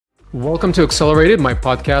Welcome to Accelerated, my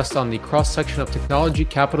podcast on the cross-section of technology,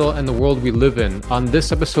 capital, and the world we live in. On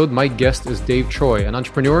this episode, my guest is Dave Troy, an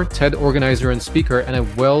entrepreneur, TED organizer and speaker, and a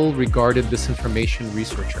well-regarded disinformation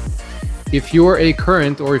researcher. If you're a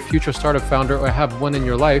current or a future startup founder or have one in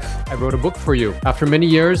your life, I wrote a book for you. After many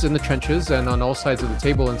years in the trenches and on all sides of the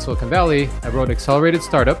table in Silicon Valley, I wrote Accelerated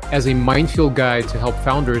Startup as a minefield guide to help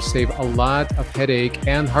founders save a lot of headache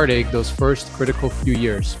and heartache those first critical few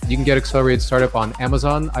years. You can get Accelerated Startup on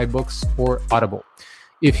Amazon, iBooks, or Audible.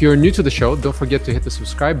 If you're new to the show, don't forget to hit the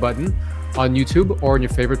subscribe button on YouTube or on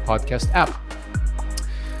your favorite podcast app.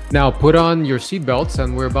 Now, put on your seatbelts,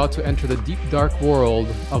 and we're about to enter the deep, dark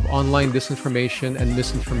world of online disinformation and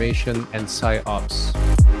misinformation and psyops.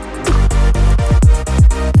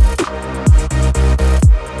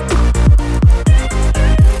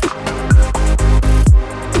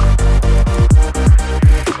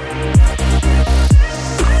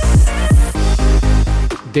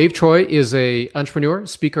 Dave Troy is an entrepreneur,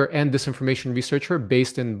 speaker, and disinformation researcher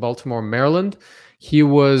based in Baltimore, Maryland. He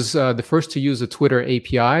was the first to use the Twitter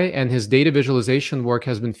API, and his data visualization work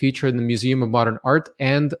has been featured in the Museum of Modern Art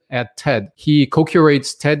and at TED. He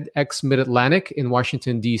co-curates TEDx Mid-Atlantic in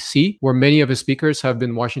Washington, D.C., where many of his speakers have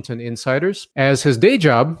been Washington insiders. As his day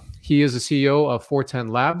job, he is the CEO of 410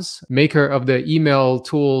 Labs, maker of the email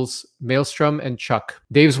tools Maelstrom and Chuck.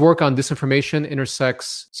 Dave's work on disinformation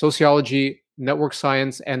intersects sociology, network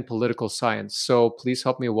science, and political science. So please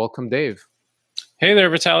help me welcome Dave. Hey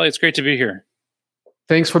there, Vitaly. It's great to be here.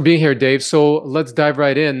 Thanks for being here, Dave. So let's dive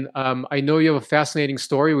right in. I know you have a fascinating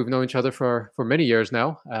story. We've known each other for many years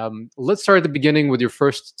now. Let's start at the beginning with your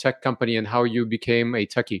first tech company and how you became a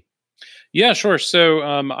techie. Yeah, sure. So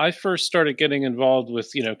I first started getting involved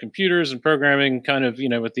with, computers and programming kind of,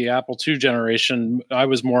 with the Apple II generation. I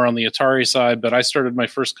was more on the Atari side, but I started my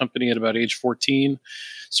first company at about age 14,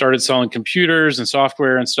 started selling computers and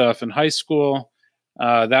software and stuff in high school.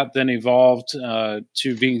 That then evolved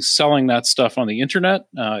to being selling that stuff on the internet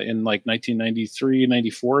in like 1993,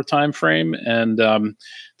 94 timeframe. And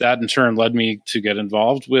that in turn led me to get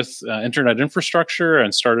involved with internet infrastructure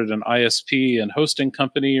and started an ISP and hosting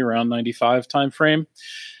company around 95 timeframe.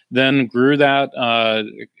 Then grew that,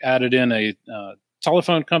 added in a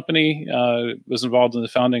telephone company, was involved in the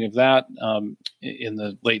founding of that in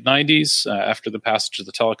the late 90s after the passage of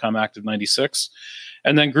the Telecom Act of 96.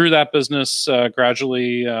 And then grew that business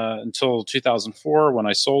gradually until 2004 when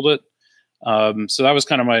I sold it. So that was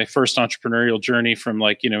kind of my first entrepreneurial journey from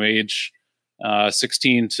age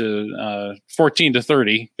 16 to 14 to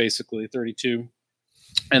 30, basically 32.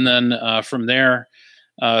 And then from there,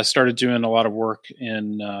 started doing a lot of work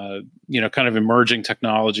in, kind of emerging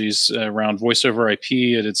technologies around voice over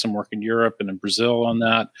IP. I did some work in Europe and in Brazil on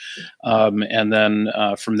that. And then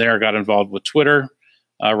from there, got involved with Twitter.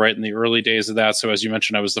 Right in the early days of that. So as you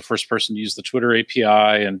mentioned, I was the first person to use the Twitter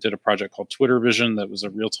API and did a project called Twitter Vision that was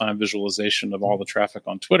a real-time visualization of all the traffic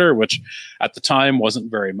on Twitter, which at the time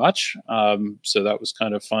wasn't very much. So that was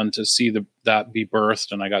kind of fun to see that be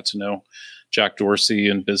birthed. And I got to know Jack Dorsey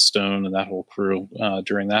and Biz Stone and that whole crew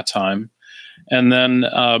during that time. And then,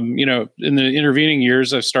 in the intervening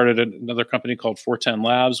years, I've started another company called 410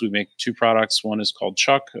 Labs. We make two products. One is called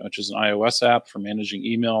Chuck, which is an iOS app for managing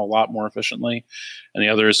email a lot more efficiently. And the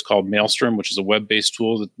other is called Maelstrom, which is a web-based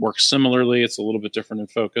tool that works similarly. It's a little bit different in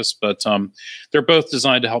focus, but they're both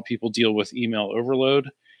designed to help people deal with email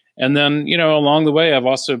overload. And then, along the way, I've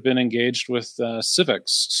also been engaged with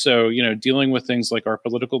civics. So, dealing with things like our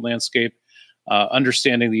political landscape,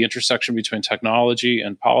 understanding the intersection between technology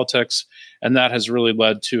and politics. And that has really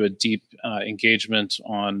led to a deep engagement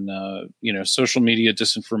on, social media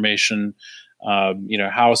disinformation,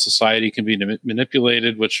 how society can be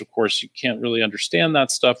manipulated, which, of course, you can't really understand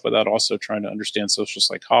that stuff without also trying to understand social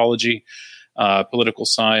psychology, political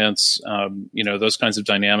science, those kinds of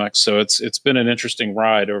dynamics. So it's been an interesting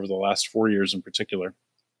ride over the last 4 years in particular.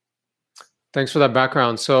 Thanks for that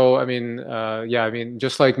background. So,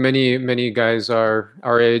 just like many guys are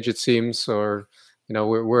our age, it seems, or,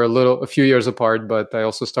 we're a few years apart, but I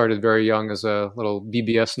also started very young as a little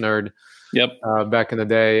BBS nerd. Yep. Back in the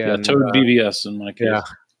day. Yeah, and, total BBS in my case. Yeah.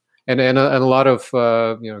 And a lot of,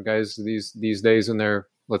 guys these days in their,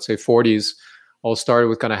 let's say 40s, all started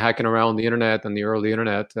with kind of hacking around the internet and the early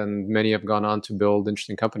internet. And many have gone on to build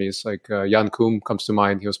interesting companies. Like Jan Koum comes to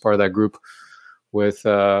mind. He was part of that group with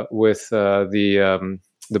the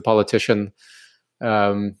politician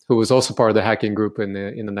who was also part of the hacking group in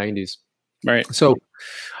the 90s. Right. So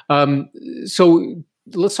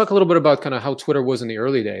let's talk a little bit about kind of how Twitter was in the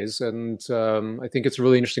early days. And I think it's a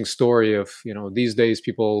really interesting story of, these days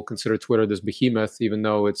people consider Twitter this behemoth, even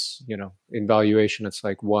though it's, in valuation, it's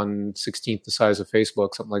like 1/16 the size of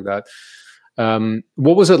Facebook, something like that.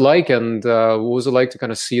 What was it like? And what was it like to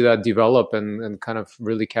kind of see that develop and kind of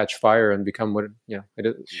really catch fire and become what,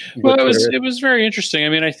 well, it was very interesting. I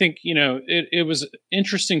mean, I think, it was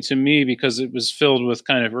interesting to me because it was filled with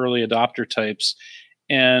kind of early adopter types.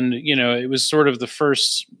 And, it was sort of the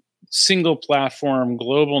first single platform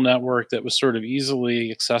global network that was sort of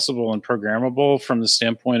easily accessible and programmable from the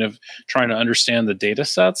standpoint of trying to understand the data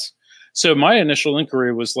sets. So my initial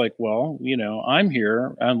inquiry was like, well, I'm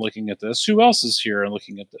here, I'm looking at this. Who else is here and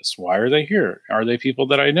looking at this? Why are they here? Are they people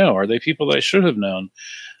that I know? Are they people that I should have known?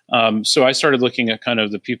 So I started looking at kind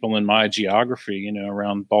of the people in my geography,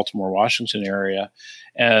 around Baltimore, Washington area,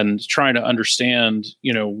 and trying to understand,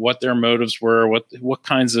 what their motives were, what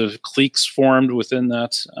kinds of cliques formed within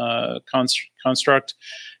that construct,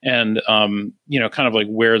 and kind of like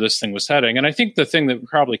where this thing was heading. And I think the thing that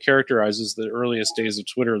probably characterizes the earliest days of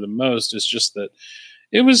Twitter the most is just that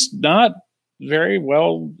it was not very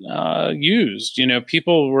well used.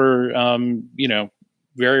 People were,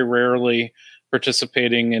 very rarely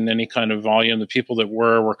participating in any kind of volume. The people that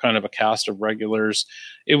were kind of a cast of regulars.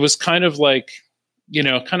 It was kind of like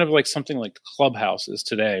something like Clubhouse is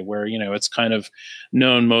today, where, it's kind of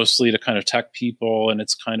known mostly to kind of tech people and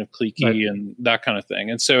it's kind of cliquey, right, and that kind of thing.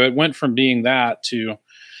 And so it went from being that to,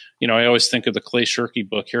 I always think of the Clay Shirky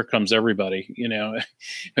book, Here Comes Everybody,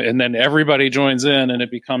 and then everybody joins in and it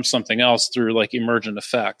becomes something else through like emergent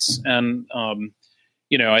effects. And,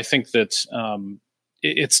 I think that,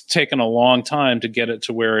 it's taken a long time to get it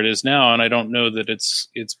to where it is now. And I don't know that it's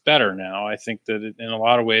better now. I think that in a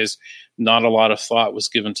lot of ways, not a lot of thought was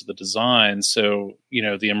given to the design. So,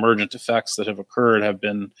 the emergent effects that have occurred have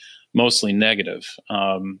been mostly negative,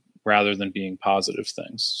 rather than being positive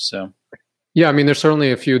things. So, yeah, I mean, there's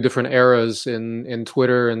certainly a few different eras in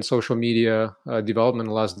Twitter and social media development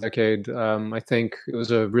in the last decade. I think it was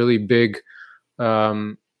a really big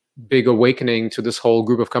awakening to this whole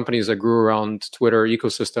group of companies that grew around Twitter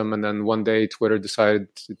ecosystem. And then one day Twitter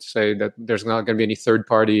decided to say that there's not going to be any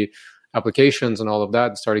third-party applications and all of that,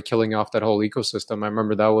 and started killing off that whole ecosystem. I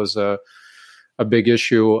remember that was a big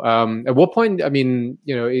issue. At what point, I mean,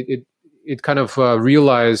 it kind of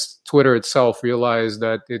realized, Twitter itself realized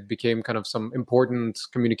that it became kind of some important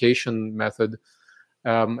communication method.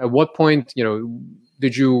 At what point,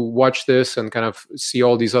 did you watch this and kind of see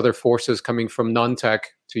all these other forces coming from non-tech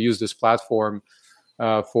to use this platform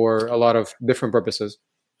for a lot of different purposes?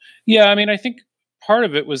 Yeah, I mean, I think part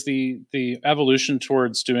of it was the evolution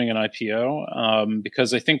towards doing an IPO,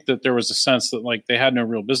 because I think that there was a sense that like they had no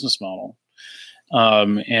real business model.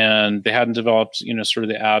 And they hadn't developed, sort of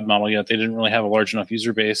the ad model yet. They didn't really have a large enough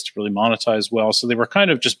user base to really monetize well. So they were kind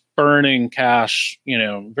of just burning cash,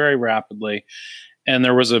 very rapidly. And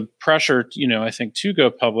there was a pressure, I think, to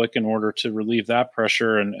go public in order to relieve that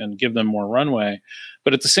pressure and give them more runway.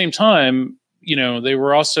 But at the same time, they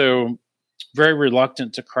were also very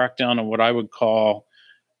reluctant to crack down on what I would call,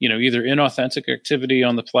 either inauthentic activity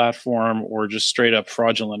on the platform or just straight up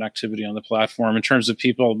fraudulent activity on the platform in terms of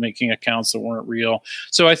people making accounts that weren't real.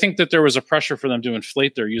 So I think that there was a pressure for them to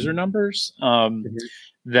inflate their user numbers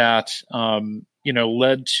that,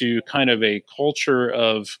 led to kind of a culture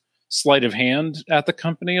of sleight of hand at the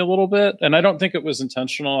company a little bit. And I don't think it was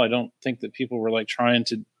intentional. I don't think that people were like trying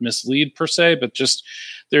to mislead per se, but just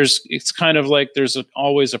it's kind of like there's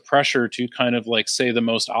always a pressure to kind of like say the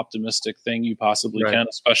most optimistic thing you possibly can,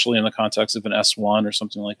 especially in the context of an S1 or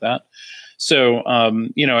something like that. So,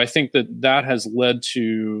 I think that has led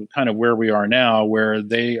to kind of where we are now, where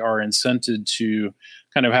they are incented to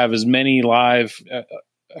kind of have as many live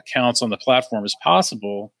accounts on the platform as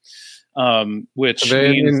possible. Which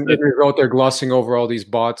means that they're glossing over all these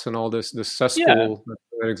bots and all this cesspool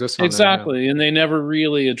that exists on exactly there, yeah. And they never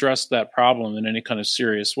really addressed that problem in any kind of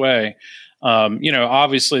serious way.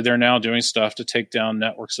 Obviously they're now doing stuff to take down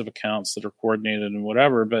networks of accounts that are coordinated and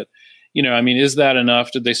whatever, but is that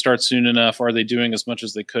enough? Did they start soon enough? Are they doing as much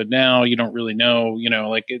as they could now? You don't really know.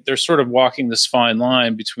 They're sort of walking this fine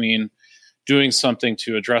line between doing something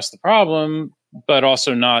to address the problem, but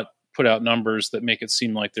also not put out numbers that make it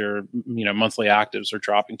seem like their monthly actives are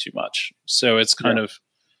dropping too much. So it's kind of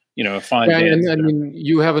a fine dance. And I mean,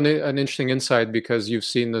 you have an interesting insight because you've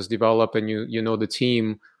seen this develop and you know the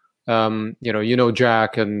team.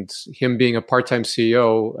 Jack, and him being a part-time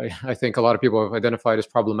CEO, I think a lot of people have identified as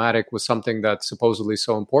problematic with something that's supposedly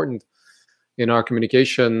so important in our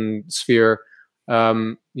communication sphere.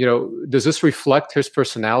 Does this reflect his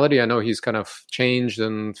personality? I know he's kind of changed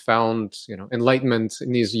and found, enlightenment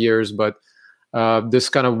in these years, but this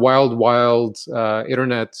kind of wild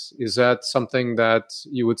internet, is that something that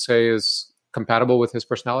you would say is compatible with his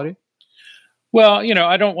personality? Well,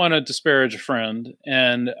 I don't want to disparage a friend,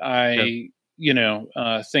 and I,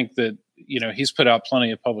 think that he's put out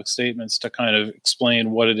plenty of public statements to kind of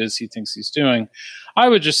explain what it is he thinks he's doing. I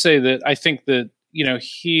would just say that I think that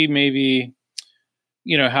he maybe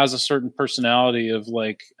has a certain personality of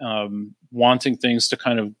like wanting things to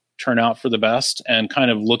kind of turn out for the best and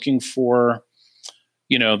kind of looking for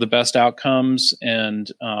the best outcomes,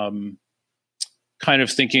 and kind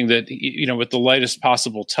of thinking that with the lightest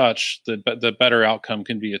possible touch, the better outcome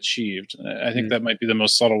can be achieved. I think that might be the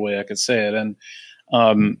most subtle way I could say it. And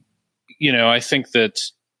I think that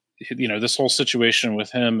this whole situation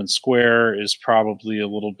with him and Square is probably a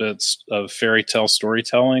little bit of fairy tale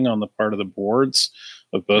storytelling on the part of the boards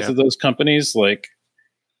of both of those companies. Like,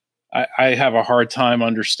 I have a hard time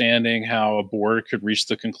understanding how a board could reach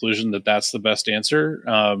the conclusion that that's the best answer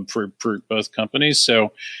for both companies.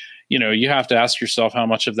 So, you have to ask yourself how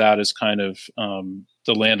much of that is kind of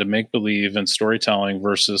the land of make-believe and storytelling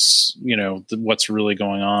versus, what's really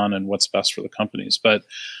going on and what's best for the companies. But,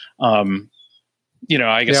 I guess... Yeah,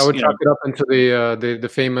 I would chalk it up into the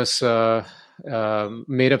famous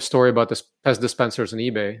made-up story about the Pez dispensers on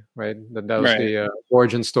eBay, right? That was right. The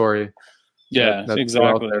origin story. Yeah,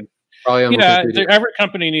 exactly. Every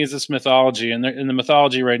company needs this mythology, and the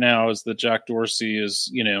mythology right now is that Jack Dorsey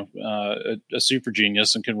is, a super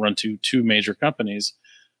genius and can run two major companies,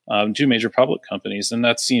 two major public companies, and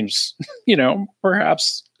that seems,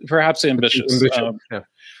 perhaps ambitious.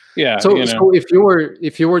 Yeah. So if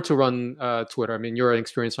you were to run Twitter, I mean, you're an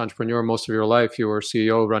experienced entrepreneur most of your life. You were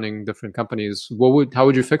CEO running different companies. How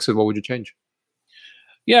would you fix it? What would you change?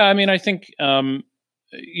 Yeah, I mean, I think.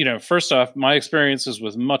 First off, my experience is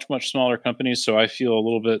with much, much smaller companies. So I feel a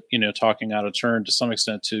little bit, talking out of turn to some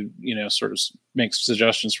extent to, sort of make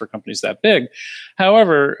suggestions for companies that big.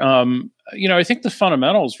 However, I think the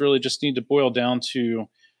fundamentals really just need to boil down to,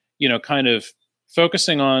 kind of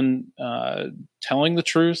focusing on telling the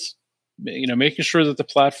truth, making sure that the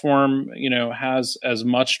platform, has as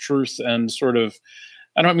much truth and sort of,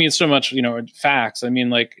 I don't mean so much, facts. I mean,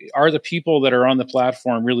 like, are the people that are on the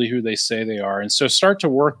platform really who they say they are? And so start to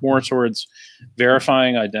work more towards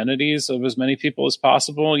verifying identities of as many people as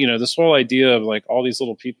possible. This whole idea of like all these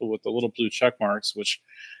little people with the little blue check marks, which,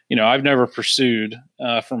 I've never pursued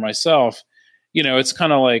for myself. It's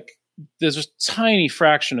kind of like there's a tiny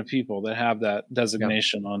fraction of people that have that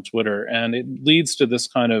designation on Twitter. And it leads to this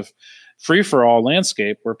kind of free-for-all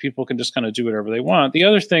landscape where people can just kind of do whatever they want. The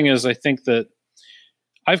other thing is, I think that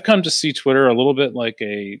I've come to see Twitter a little bit like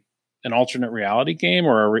an alternate reality game,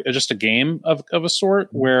 or just a game of a sort,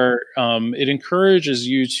 where it encourages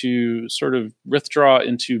you to sort of withdraw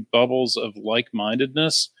into bubbles of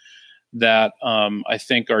like-mindedness that I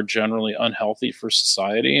think are generally unhealthy for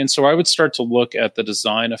society. And so I would start to look at the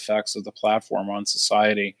design effects of the platform on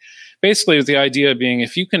society. Basically, the idea being,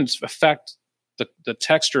 if you can affect the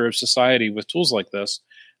texture of society with tools like this,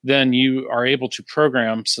 then you are able to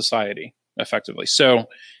program society effectively. So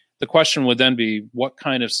the question would then be, what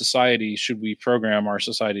kind of society should we program our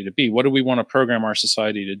society to be? What do we want to program our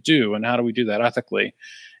society to do? And how do we do that ethically?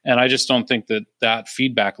 And I just don't think that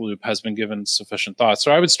feedback loop has been given sufficient thought.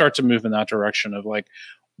 So I would start to move in that direction of like,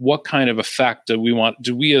 what kind of effect do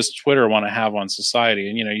we as Twitter want to have on society?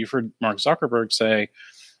 And, you've heard Mark Zuckerberg say,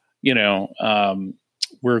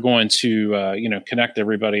 we're going to, connect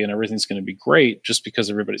everybody and everything's going to be great just because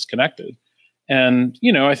everybody's connected. And,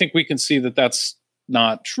 I think we can see that that's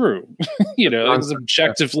not true. It's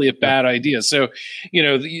objectively a bad idea. So,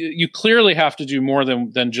 you clearly have to do more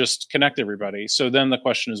than just connect everybody. So then the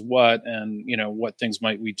question is what, and, what things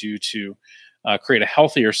might we do to create a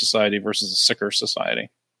healthier society versus a sicker society?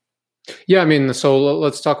 Yeah, I mean, so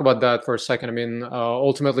let's talk about that for a second. I mean,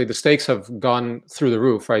 ultimately, the stakes have gone through the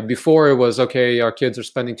roof, right? Before it was, okay, our kids are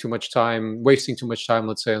spending too much time, wasting too much time,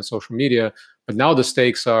 let's say, on social media. But now the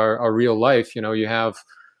stakes are real life. You have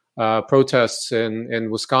protests in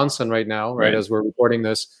Wisconsin right now, right, as we're recording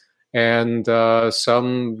this. And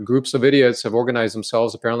some groups of idiots have organized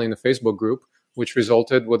themselves, apparently in a Facebook group, which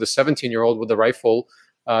resulted with a 17-year-old with a rifle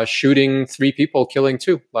shooting 3 people, killing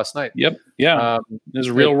 2 last night. Yep. Yeah.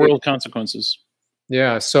 There's real world consequences.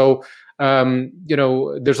 Yeah. So,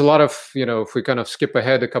 there's a lot of, if we kind of skip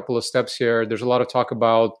ahead a couple of steps here, there's a lot of talk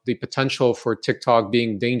about the potential for TikTok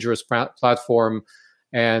being dangerous platform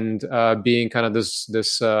and being kind of this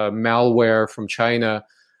malware from China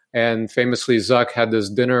And famously, Zuck had this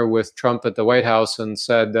dinner with Trump at the White House and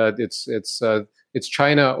said that it's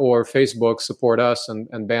China or Facebook, support us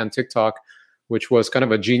and ban TikTok, which was kind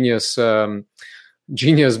of a genius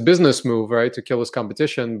business move, right, to kill his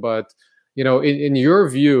competition. But in your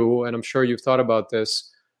view, and I'm sure you've thought about this,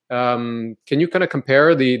 can you kind of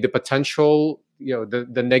compare the potential,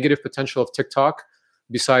 the negative potential of TikTok,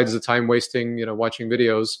 besides the time wasting, watching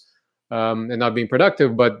videos and not being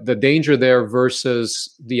productive, but the danger there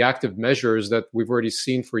versus the active measures that we've already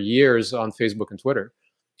seen for years on Facebook and Twitter?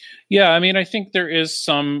 Yeah, I mean, I think there is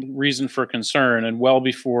some reason for concern, and well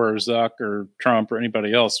before Zuck or Trump or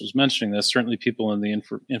anybody else was mentioning this, certainly people in the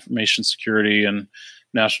information security and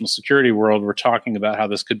national security world were talking about how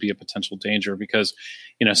this could be a potential danger because,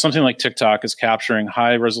 something like TikTok is capturing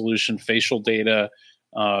high resolution facial data.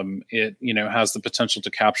 It has the potential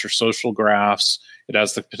to capture social graphs. It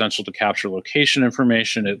has the potential to capture location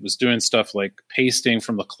information. It was doing stuff like pasting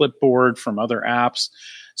from the clipboard from other apps.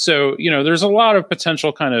 So, there's a lot of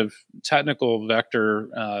potential kind of technical vector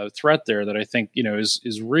threat there that I think,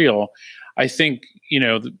 is real. I think,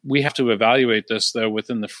 we have to evaluate this, though,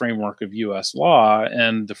 within the framework of U.S. law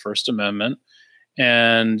and the First Amendment.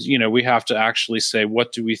 And, we have to actually say,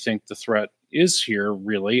 what do we think the threat is here,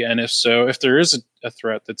 really? And if so, if there is a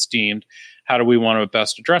threat that's deemed, how do we want to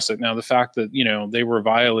best address it? Now, the fact that, they were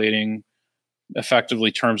violating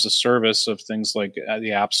effectively terms of service of things like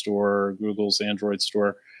the App Store, or Google's Android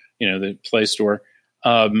store, the Play Store,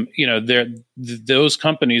 those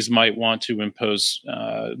companies might want to impose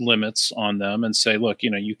limits on them and say, look,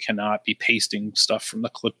 you cannot be pasting stuff from the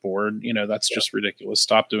clipboard. That's just ridiculous.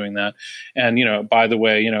 Stop doing that. And, by the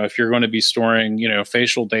way, if you're going to be storing,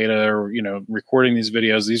 facial data or, recording these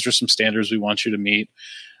videos, these are some standards we want you to meet.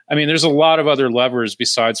 I mean, there's a lot of other levers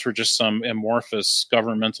besides for just some amorphous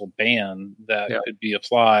governmental ban that could be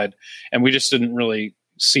applied. And we just didn't really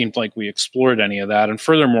seem like we explored any of that. And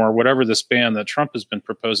furthermore, whatever this ban that Trump has been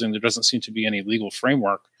proposing, there doesn't seem to be any legal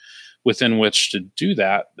framework within which to do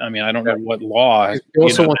that. I mean, I don't know what law. He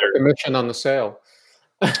also wants a commission on the sale.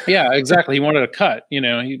 Yeah, exactly. He wanted a cut,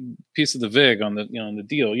 piece of the vig on the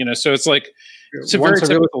deal, so it's like, it's once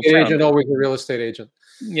a real estate agent, always a real estate agent.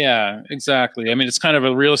 Yeah, exactly. I mean, it's kind of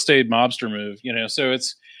a real estate mobster move, so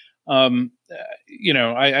it's,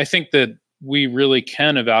 I think that we really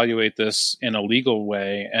can evaluate this in a legal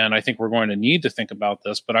way. And I think we're going to need to think about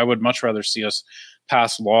this, but I would much rather see us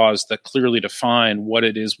pass laws that clearly define what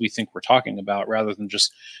it is we think we're talking about rather than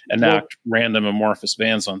just enact random amorphous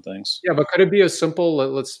bans on things. Yeah, but could it be as simple,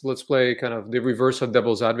 let's play kind of the reverse of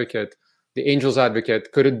devil's advocate, the angel's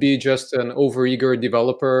advocate. Could it be just an overeager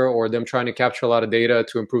developer or them trying to capture a lot of data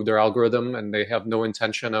to improve their algorithm and they have no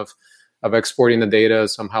intention of exporting the data,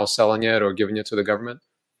 somehow selling it or giving it to the government?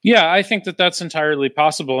 Yeah, I think that that's entirely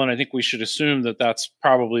possible. And I think we should assume that that's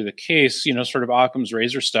probably the case, sort of Occam's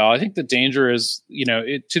razor style. I think the danger is,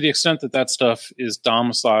 to the extent that that stuff is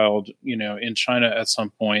domiciled, in China at some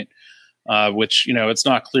point, which, it's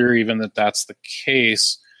not clear even that that's the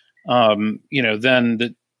case, then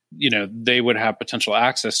that, they would have potential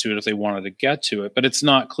access to it if they wanted to get to it. But it's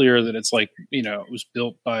not clear that it's like, it was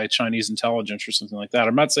built by Chinese intelligence or something like that.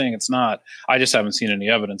 I'm not saying it's not. I just haven't seen any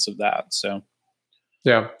evidence of that. So.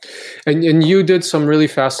 Yeah. And you did some really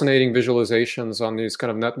fascinating visualizations on these kind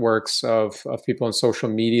of networks of people on social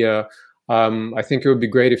media. I think it would be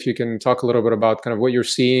great if you can talk a little bit about kind of what you're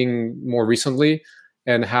seeing more recently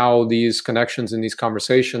and how these connections and these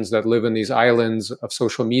conversations that live in these islands of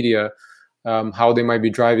social media, how they might be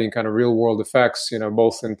driving kind of real world effects,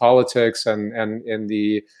 both in politics and in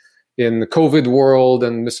the COVID world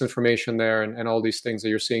and misinformation there and all these things that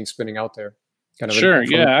you're seeing spinning out there. Kind of sure.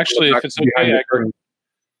 Yeah. Actually, if it's okay,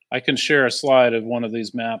 I can share a slide of one of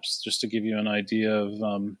these maps just to give you an idea of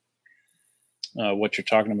what you're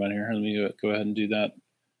talking about here. Let me go ahead and do that.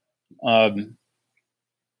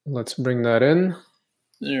 Let's bring that in.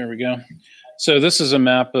 There we go. So this is a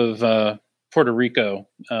map of Puerto Rico,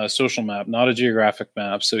 social map, not a geographic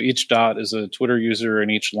map. So each dot is a Twitter user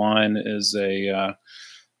and each line is a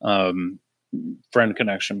friend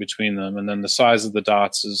connection between them. And then the size of the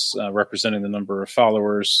dots is representing the number of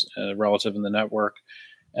followers relative in the network.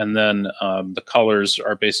 And then the colors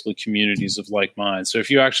are basically communities of like mind. So if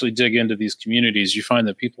you actually dig into these communities, you find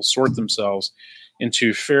that people sort themselves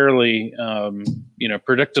into fairly,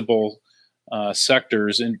 predictable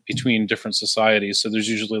sectors in between different societies. So there's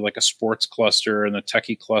usually like a sports cluster and a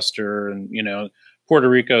techie cluster. And, Puerto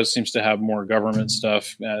Rico seems to have more government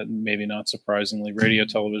stuff, maybe not surprisingly. Radio,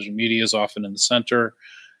 television, media is often in the center.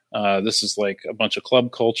 This is like a bunch of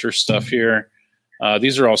club culture stuff here.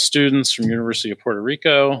 These are all students from University of Puerto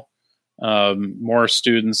Rico. More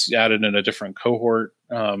students added in a different cohort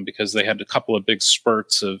because they had a couple of big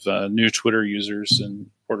spurts of new Twitter users in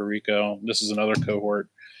Puerto Rico. This is another cohort.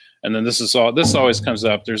 And then this always comes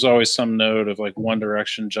up. There's always some note of like One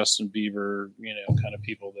Direction, Justin Bieber, kind of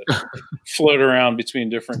people that float around between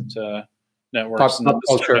different networks. Pop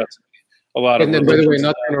culture. A lot of. And then, by the way,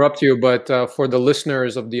 not to interrupt you, but for the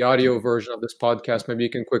listeners of the audio version of this podcast, maybe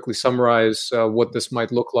you can quickly summarize what this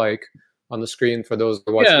might look like on the screen for those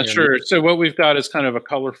watching. Yeah, sure. So what we've got is kind of a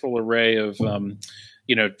colorful array of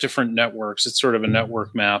different networks. It's sort of a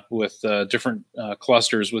network map with different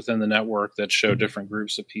clusters within the network that show different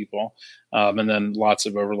groups of people, and then lots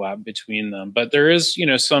of overlap between them. But there is,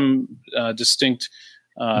 some distinct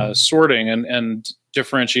sorting and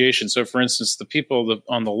differentiation. So, for instance, the people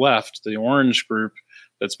on the left, the orange group,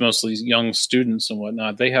 that's mostly young students and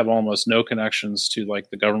whatnot, they have almost no connections to like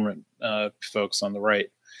the government folks on the right.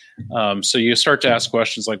 So you start to ask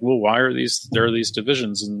questions like, well, why are there are these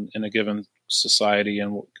divisions in a given society,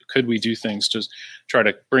 and could we do things to try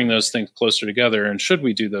to bring those things closer together? And should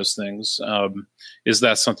we do those things? Is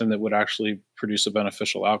that something that would actually produce a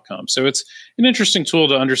beneficial outcome? So it's an interesting tool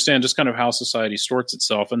to understand just kind of how society sorts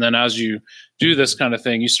itself. And then as you do this kind of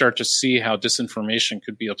thing, you start to see how disinformation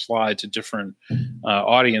could be applied to different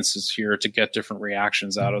audiences here to get different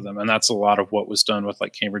reactions out of them. And that's a lot of what was done with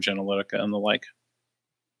like Cambridge Analytica and the like.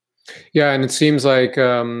 Yeah, and it seems like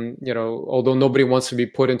although nobody wants to be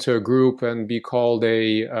put into a group and be called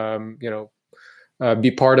be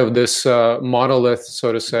part of this monolith,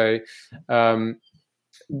 so to say. In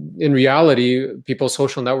reality, people's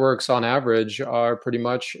social networks, on average, are pretty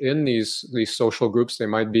much in these social groups. They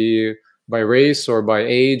might be by race or by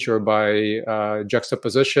age or by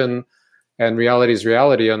juxtaposition. And reality is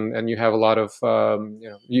reality, and you have a lot of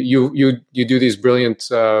you do these brilliant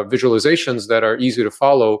visualizations that are easy to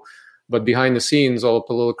follow, but behind the scenes, all the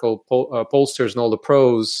political pollsters and all the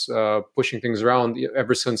pros pushing things around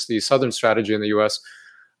ever since the Southern strategy in the U.S.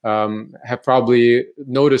 Have probably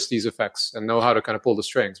noticed these effects and know how to kind of pull the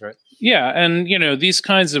strings, right? Yeah, and these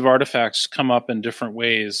kinds of artifacts come up in different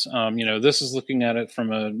ways. This is looking at it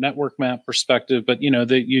from a network map perspective, but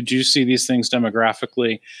that you do see these things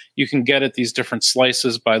demographically. You can get at these different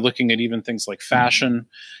slices by looking at even things like fashion.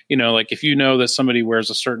 Like if you know that somebody wears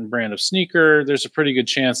a certain brand of sneaker, there's a pretty good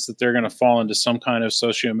chance that they're going to fall into some kind of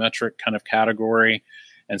sociometric kind of category.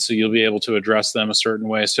 And so you'll be able to address them a certain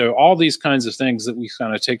way. So all these kinds of things that we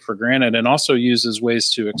kind of take for granted and also use as ways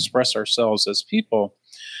to express ourselves as people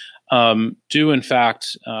do in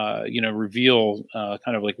fact, reveal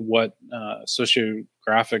kind of like what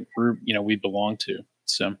sociographic group, we belong to.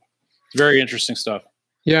 So very interesting stuff.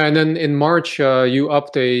 Yeah, and then in March, you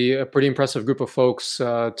upped a pretty impressive group of folks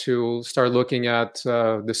to start looking at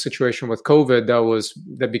the situation with COVID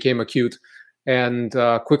that became acute. And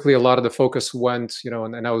quickly, a lot of the focus went,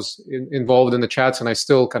 and I was involved in the chats, and I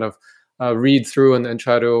still kind of read through and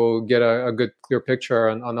try to get a good, clear picture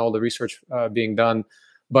on all the research being done.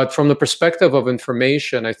 But from the perspective of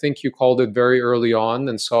information, I think you called it very early on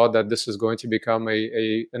and saw that this is going to become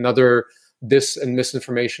another dis and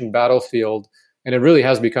misinformation battlefield. And it really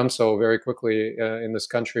has become so very quickly in this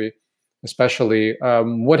country, especially.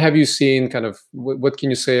 What have you seen? Kind of, what can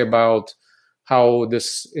you say about how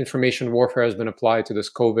this information warfare has been applied to this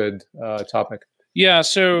COVID topic? Yeah,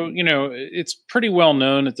 so, it's pretty well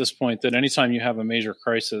known at this point that anytime you have a major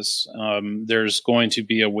crisis, there's going to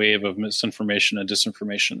be a wave of misinformation and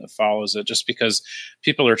disinformation that follows it, just because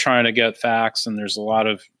people are trying to get facts, and there's a lot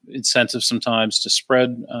of incentive sometimes to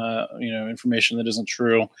spread, information that isn't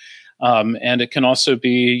true. And it can also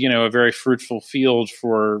be, a very fruitful field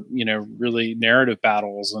for, really narrative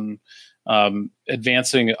battles and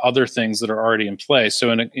advancing other things that are already in play.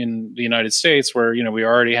 So in the United States, where we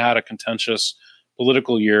already had a contentious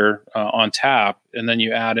political year on tap, and then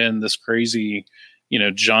you add in this crazy,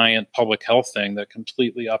 giant public health thing that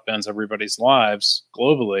completely upends everybody's lives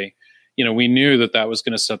globally. We knew that was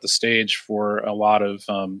going to set the stage for a lot of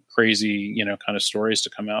crazy, kind of stories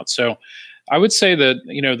to come out. So I would say that,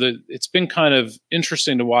 it's been kind of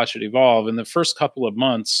interesting to watch it evolve. In the first couple of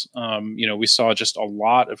months, we saw just a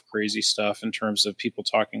lot of crazy stuff in terms of people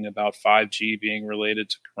talking about 5G being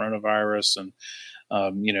related to coronavirus and,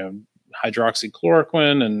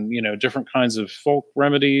 hydroxychloroquine and, different kinds of folk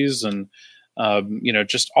remedies and,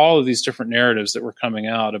 just all of these different narratives that were coming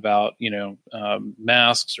out about,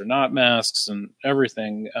 masks or not masks and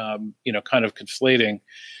everything, kind of conflating.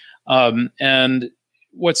 And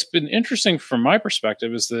what's been interesting from my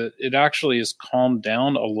perspective is that it actually has calmed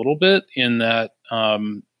down a little bit in that,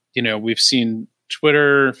 we've seen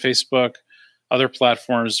Twitter, Facebook, other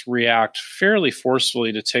platforms react fairly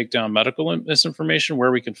forcefully to take down medical misinformation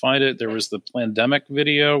where we can find it. There was the pandemic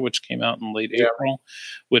video, which came out in late April,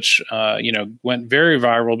 which went very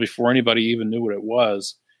viral before anybody even knew what it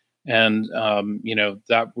was. And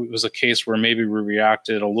that was a case where maybe we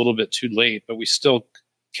reacted a little bit too late, but we still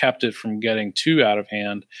kept it from getting too out of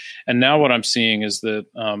hand. And now what I'm seeing is that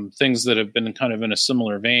things that have been kind of in a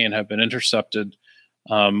similar vein have been intercepted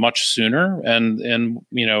much sooner. And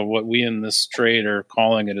what we in this trade are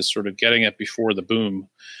calling it is sort of getting it before the boom,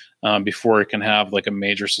 before it can have like a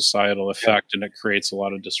major societal effect and it creates a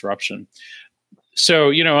lot of disruption.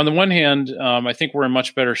 So, on the one hand, I think we're in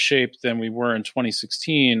much better shape than we were in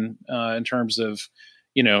 2016 in terms of,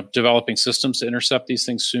 developing systems to intercept these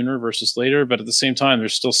things sooner versus later. But at the same time,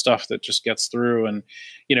 there's still stuff that just gets through, and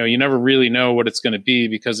you never really know what it's going to be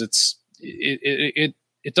because it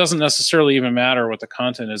doesn't necessarily even matter what the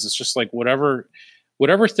content is. It's just like whatever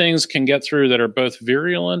things can get through that are both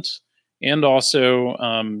virulent and also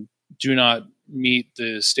do not meet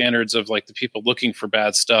the standards of like the people looking for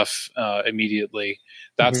bad stuff immediately.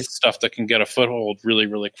 That's the stuff that can get a foothold really,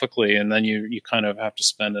 really quickly, and then you kind of have to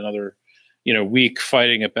spend another week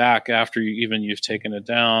fighting it back after you've taken it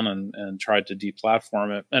down and tried to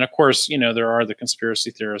deplatform it. And of course, there are the conspiracy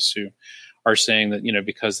theorists who are saying that,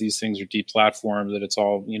 because these things are deplatformed, that it's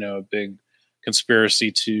all, a big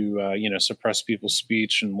conspiracy to, suppress people's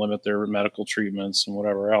speech and limit their medical treatments and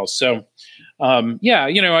whatever else. So,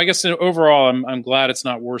 I guess overall, I'm glad it's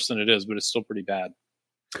not worse than it is, but it's still pretty bad.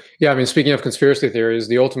 Yeah, I mean, speaking of conspiracy theories,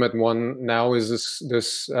 the ultimate one now is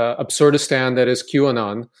this absurdistan that is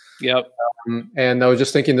QAnon. Yep. And I was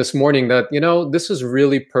just thinking this morning that, this is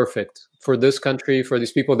really perfect for this country, for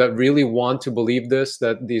these people that really want to believe this,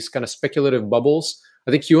 that these kind of speculative bubbles.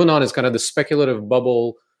 I think QAnon is kind of the speculative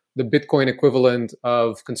bubble, the Bitcoin equivalent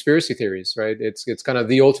of conspiracy theories, right? It's kind of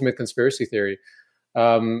the ultimate conspiracy theory,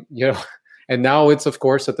 and now it's, of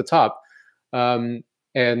course, at the top. And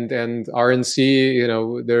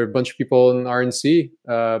RNC, there are a bunch of people in RNC.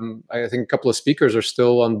 I think a couple of speakers are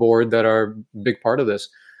still on board that are a big part of this.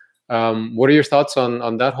 What are your thoughts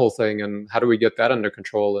on that whole thing, and how do we get that under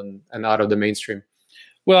control and out of the mainstream?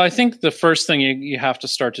 Well, I think the first thing you have to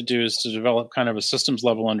start to do is to develop kind of a systems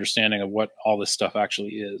level understanding of what all this stuff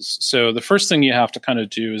actually is. So the first thing you have to kind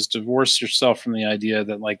of do is divorce yourself from the idea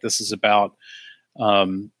that like this is about,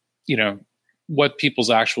 what people's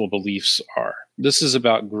actual beliefs are. This is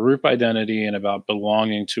about group identity and about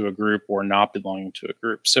belonging to a group or not belonging to a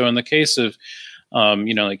group. So in the case of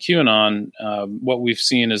like QAnon, what we've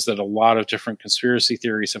seen is that a lot of different conspiracy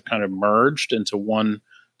theories have kind of merged into one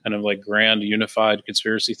kind of like grand unified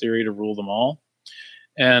conspiracy theory to rule them all.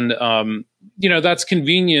 And, that's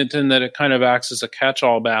convenient in that it kind of acts as a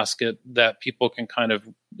catch-all basket that people can kind of,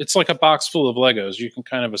 it's like a box full of Legos. You can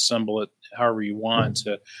kind of assemble it however you want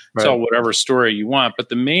to tell whatever story you want. But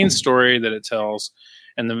the main story that it tells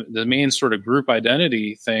and the main sort of group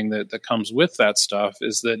identity thing that comes with that stuff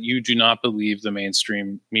is that you do not believe the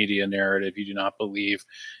mainstream media narrative. You do not believe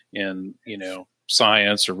in,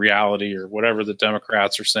 science or reality or whatever the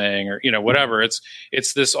Democrats are saying or, whatever.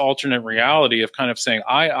 It's this alternate reality of kind of saying,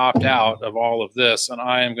 I opt out of all of this and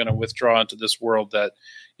I am going to withdraw into this world that,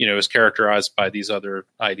 is characterized by these other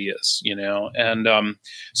ideas, And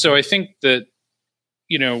so I think that,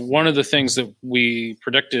 one of the things that we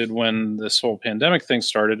predicted when this whole pandemic thing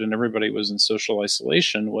started and everybody was in social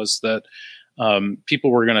isolation was that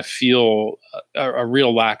people were going to feel a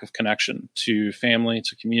real lack of connection to family,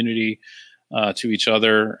 to community, to each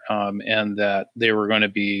other, and that they were going to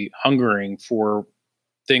be hungering for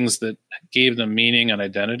things that gave them meaning and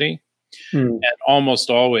identity. And almost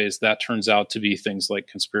always that turns out to be things like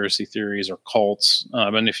conspiracy theories or cults.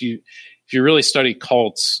 And if you really study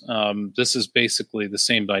cults, this is basically the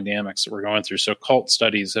same dynamics that we're going through. So cult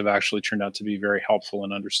studies have actually turned out to be very helpful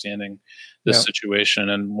in understanding this situation.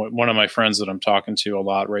 And one of my friends that I'm talking to a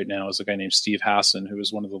lot right now is a guy named Steve Hassan, who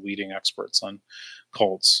is one of the leading experts on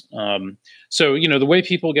cults. So, the way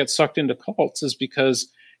people get sucked into cults is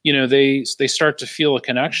because, they start to feel a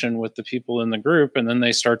connection with the people in the group, and then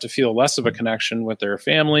they start to feel less of a connection with their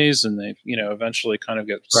families, and they, eventually kind of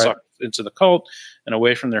get sucked into the cult and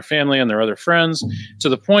away from their family and their other friends to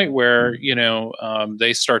the point where,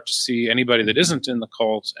 they start to see anybody that isn't in the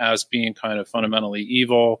cult as being kind of fundamentally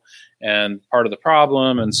evil and part of the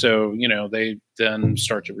problem. And so, they then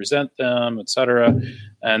start to resent them, et cetera.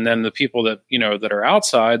 And then the people that, that are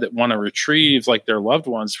outside that want to retrieve like their loved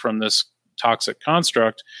ones from this toxic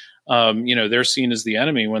construct, they're seen as the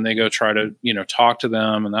enemy when they go try to, talk to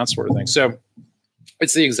them and that sort of thing. So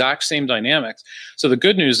It's the exact same dynamics. So the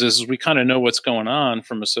good news is we kind of know what's going on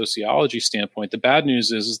from a sociology standpoint. The bad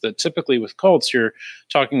news is that typically with cults, you're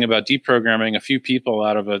talking about deprogramming a few people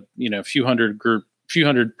out of a few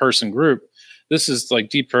hundred person group. This is like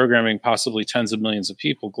deprogramming possibly tens of millions of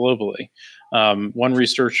people globally. One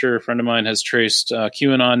researcher, a friend of mine, has traced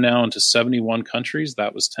QAnon now into 71 countries.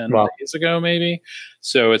 That was 10 days ago, maybe.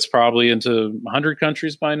 So it's probably into 100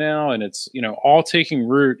 countries by now. And it's, all taking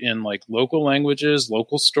root in like local languages,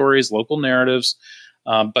 local stories, local narratives,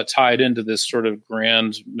 but tied into this sort of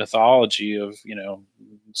grand mythology of,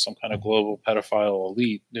 some kind of global pedophile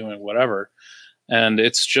elite doing whatever. And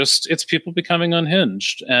it's people becoming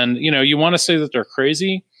unhinged. And, you want to say that they're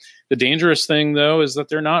crazy. The dangerous thing, though, is that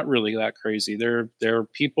they're not really that crazy. They're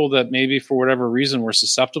people that maybe for whatever reason were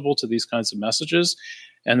susceptible to these kinds of messages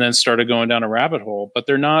and then started going down a rabbit hole. But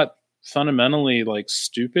they're not fundamentally like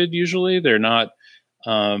stupid usually. They're not,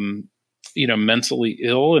 mentally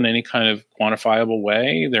ill in any kind of quantifiable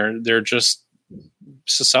way. They're just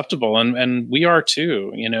susceptible. And we are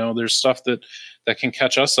too. There's stuff that can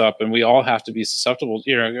catch us up, and we all have to be susceptible,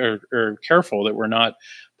 or careful that we're not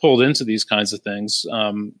pulled into these kinds of things.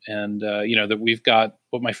 That we've got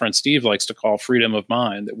what my friend Steve likes to call freedom of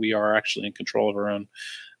mind, that we are actually in control of our own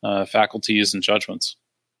faculties and judgments.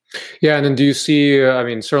 Yeah, and then do you see,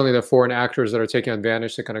 certainly the foreign actors that are taking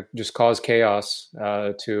advantage to kind of just cause chaos,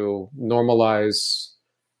 to normalize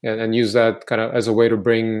and use that kind of as a way to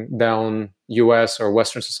bring down US or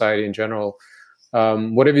Western society in general.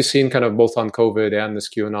 What have you seen kind of both on COVID and this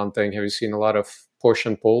QAnon thing? Have you seen a lot of push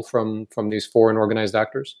and pull from these foreign organized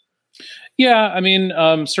actors? Yeah,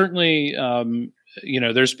 certainly,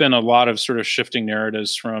 there's been a lot of sort of shifting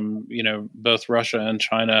narratives from, both Russia and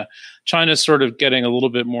China. China's sort of getting a little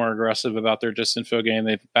bit more aggressive about their disinfo game.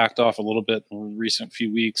 They've backed off a little bit in the recent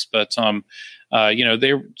few weeks, but,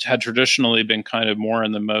 they had traditionally been kind of more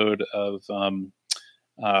in the mode of,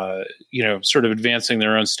 sort of advancing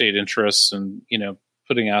their own state interests and,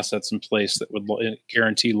 putting assets in place that would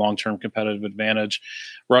guarantee long-term competitive advantage.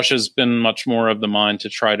 Russia's been much more of the mind to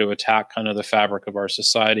try to attack kind of the fabric of our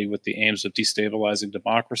society with the aims of destabilizing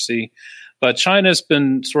democracy. But China's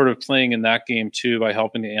been sort of playing in that game too by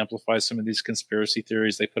helping to amplify some of these conspiracy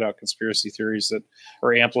theories. They put out conspiracy theories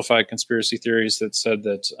amplified conspiracy theories that said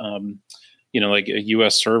that, like a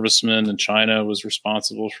U.S. serviceman in China was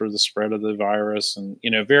responsible for the spread of the virus, and,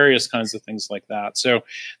 various kinds of things like that. So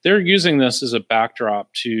they're using this as a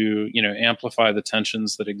backdrop to, amplify the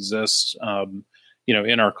tensions that exist,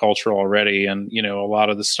 in our culture already. And, a lot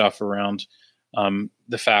of the stuff around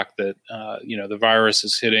the fact that, the virus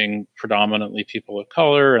is hitting predominantly people of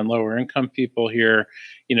color and lower income people here,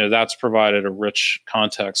 that's provided a rich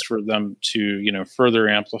context for them to, further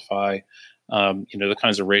amplify the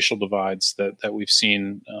kinds of racial divides that we've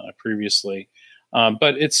seen previously.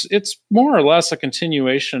 But it's more or less a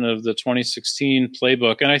continuation of the 2016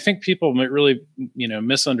 playbook. And I think people might really,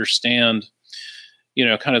 misunderstand,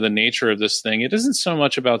 kind of the nature of this thing. It isn't so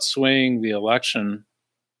much about swaying the election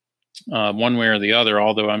one way or the other,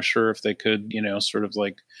 although I'm sure if they could, sort of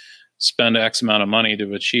like spend X amount of money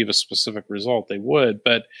to achieve a specific result, they would.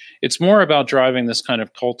 But it's more about driving this kind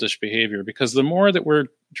of cultish behavior, because the more that we're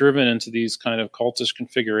driven into these kind of cultish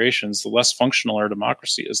configurations, the less functional our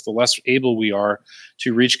democracy is, the less able we are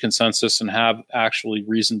to reach consensus and have actually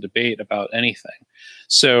reasoned debate about anything.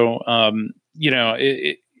 So,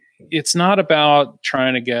 it's not about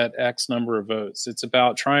trying to get X number of votes. It's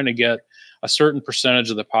about trying to get a certain percentage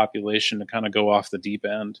of the population to kind of go off the deep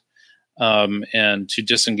end, and to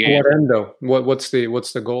disengage. What end though? What's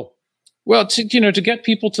the goal? Well, to get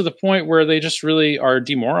people to the point where they just really are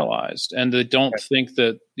demoralized and they don't think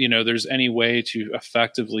that, there's any way to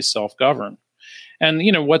effectively self-govern.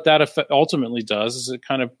 And, what that ultimately does is it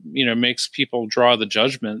kind of, makes people draw the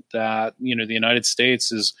judgment that, the United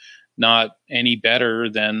States is not any better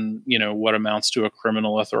than, what amounts to a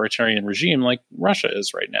criminal authoritarian regime like Russia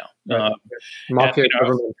is right now. Right.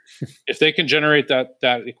 If they can generate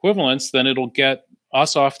that equivalence, then it'll get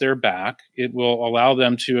us off their back. It will allow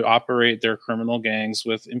them to operate their criminal gangs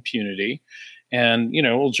with impunity, and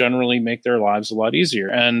it will generally make their lives a lot easier.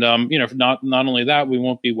 And not only that, we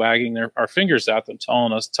won't be wagging our fingers at them,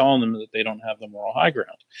 telling them that they don't have the moral high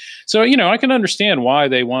ground. So I can understand why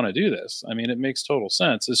they want to do this. I mean, it makes total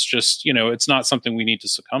sense. It's just it's not something we need to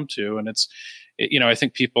succumb to, and I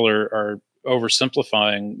think people are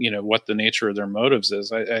oversimplifying what the nature of their motives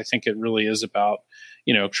is. I think it really is about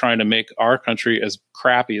trying to make our country as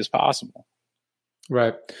crappy as possible.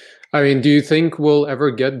 Right. I mean, do you think we'll ever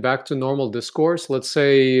get back to normal discourse? Let's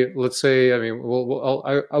say. I mean,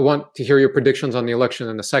 I want to hear your predictions on the election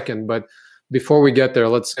in a second, but before we get there,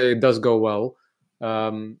 let's say it does go well.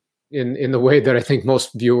 in the way that I think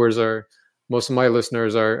most of my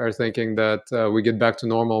listeners are thinking, that we get back to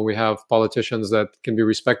normal. We have politicians that can be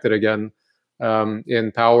respected again,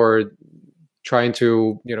 in power, trying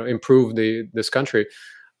to improve this country.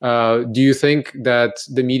 Do you think that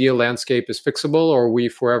the media landscape is fixable, or are we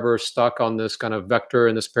forever stuck on this kind of vector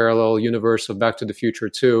in this parallel universe of Back to the Future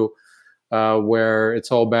 2, where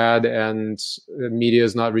it's all bad and media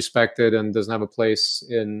is not respected and doesn't have a place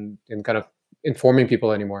in kind of informing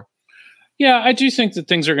people anymore? Yeah, I do think that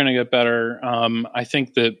things are going to get better. I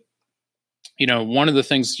think that, one of the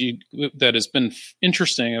things that has been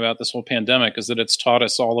interesting about this whole pandemic is that it's taught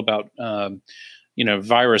us all about,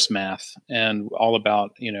 virus math, and all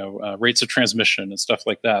about, rates of transmission and stuff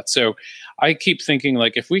like that. So I keep thinking,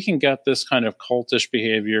 like, if we can get this kind of cultish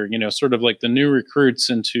behavior, sort of like the new recruits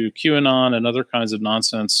into QAnon and other kinds of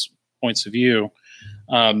nonsense points of view,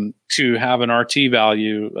 to have an RT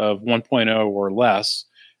value of 1.0 or less,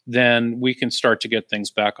 then we can start to get things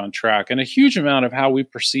back on track. And a huge amount of how we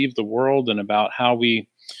perceive the world and about how we,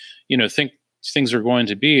 think things are going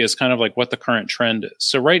to be is kind of like what the current trend is.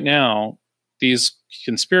 So right now, these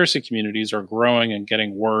conspiracy communities are growing and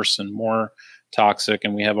getting worse and more toxic.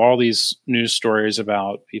 And we have all these news stories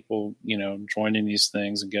about people, joining these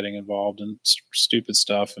things and getting involved in stupid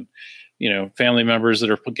stuff, and, family members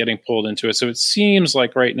that are getting pulled into it. So it seems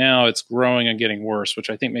like right now it's growing and getting worse,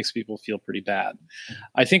 which I think makes people feel pretty bad.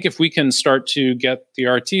 I think if we can start to get the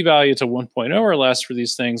RT value to 1.0 or less for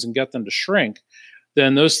these things and get them to shrink,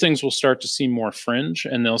 then those things will start to seem more fringe,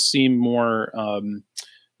 and they'll seem more,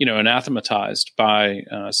 anathematized by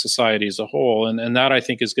society as a whole. And that, I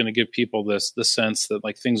think, is going to give people the sense that,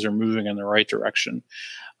 like, things are moving in the right direction.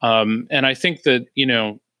 And I think that,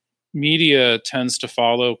 media tends to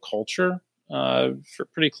follow culture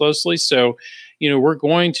pretty closely. So, we're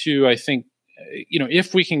going to, I think,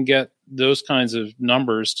 if we can get those kinds of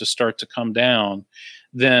numbers to start to come down,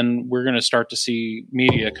 then we're going to start to see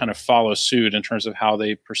media kind of follow suit in terms of how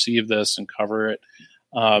they perceive this and cover it.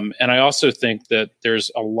 And I also think that there's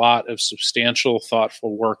a lot of substantial,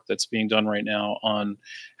 thoughtful work that's being done right now on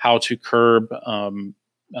how to curb,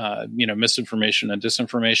 misinformation and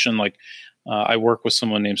disinformation. Like, I work with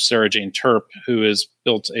someone named Sarah Jane Terp, who has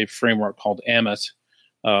built a framework called AMIT,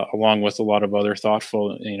 along with a lot of other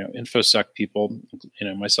thoughtful, InfoSec people,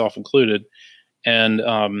 myself included. And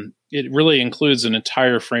it really includes an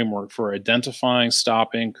entire framework for identifying,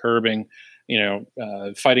 stopping, curbing,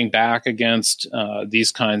 fighting back against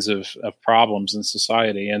these kinds of problems in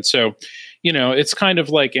society. And so, it's kind of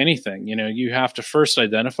like anything. You have to first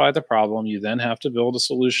identify the problem. You then have to build a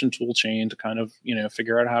solution tool chain to kind of,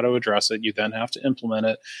 figure out how to address it. You then have to implement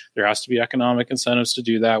it. There has to be economic incentives to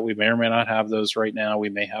do that. We may or may not have those right now. We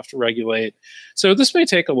may have to regulate. So this may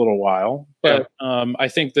take a little while, but I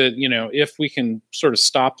think that, if we can sort of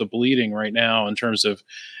stop the bleeding right now in terms of,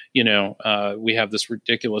 we have this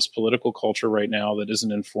ridiculous political culture right now that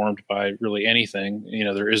isn't informed by really anything.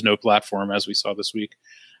 There is no platform, as we saw this week.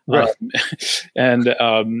 Right.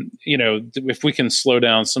 If we can slow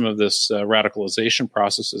down some of this radicalization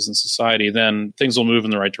processes in society, then things will move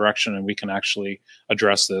in the right direction, and we can actually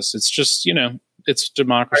address this. It's just, it's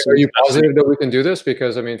democracy. Are you positive that we can do this?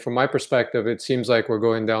 Because, I mean, from my perspective, it seems like we're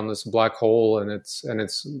going down this black hole, and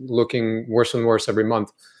it's looking worse and worse every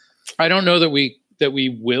month. I don't know that we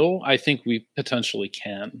will. I think we potentially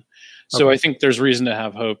can. So okay. I think there's reason to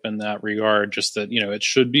have hope in that regard, just that, it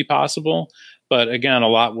should be possible. But again, a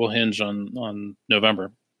lot will hinge on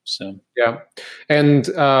November. So yeah. And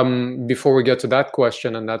before we get to that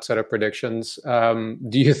question and that set of predictions, do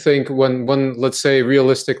you think when let's say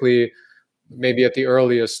realistically, maybe at the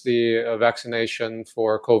earliest, the vaccination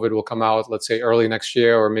for COVID will come out, let's say early next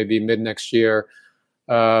year or maybe mid next year,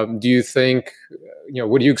 do you think,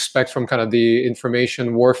 what do you expect from kind of the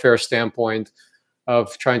information warfare standpoint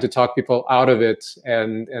of trying to talk people out of it?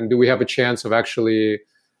 And do we have a chance of actually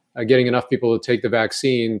getting enough people to take the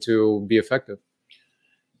vaccine to be effective?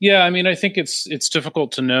 Yeah, I mean, I think it's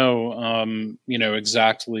difficult to know,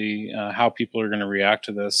 exactly how people are going to react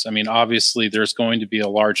to this. I mean, obviously, there's going to be a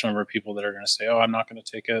large number of people that are going to say, "Oh, I'm not going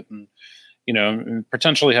to take it," and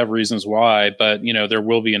potentially have reasons why. But there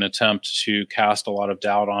will be an attempt to cast a lot of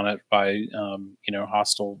doubt on it by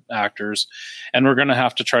hostile actors, and we're going to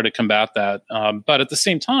have to try to combat that. But at the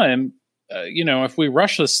same time, if we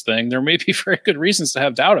rush this thing, there may be very good reasons to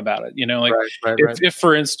have doubt about it. If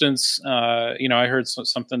for instance, I heard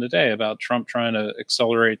something today about Trump trying to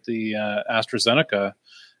accelerate the AstraZeneca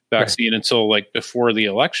vaccine until like before the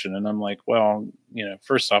election. And I'm like, well,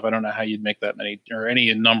 first off, I don't know how you'd make that many or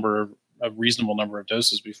any number a reasonable number of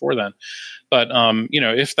doses before then. But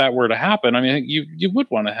if that were to happen, I mean, you would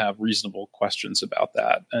want to have reasonable questions about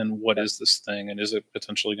that. And what is this thing? And is it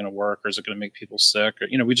potentially going to work, or is it going to make people sick? Or,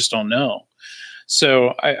 we just don't know.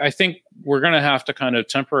 So I think we're going to have to kind of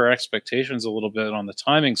temper our expectations a little bit on the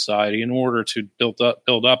timing side in order to build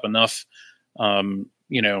up enough,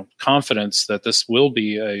 confidence that this will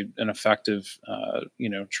be an effective,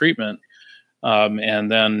 treatment.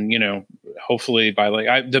 And then, hopefully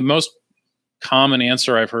by the most common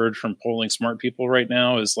answer I've heard from polling smart people right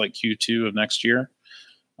now is like Q2 of next year.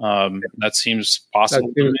 That seems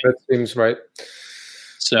possible. That seems right.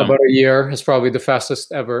 So about a year is probably the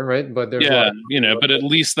fastest ever, right? But there's but at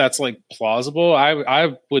least that's like plausible.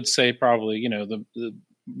 I would say probably, the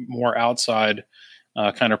more outside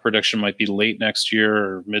kind of prediction might be late next year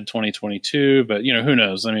or mid 2022, but who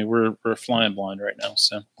knows? I mean, we're flying blind right now.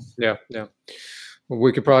 So yeah.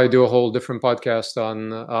 We could probably do a whole different podcast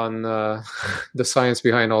on the science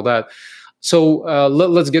behind all that. So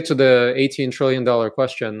let's get to the $18 trillion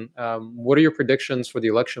question. What are your predictions for the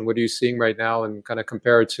election? What are you seeing right now, and kind of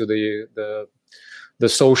compare it to the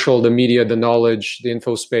social, the media, the knowledge, the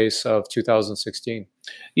info space of 2016?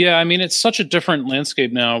 Yeah, I mean, it's such a different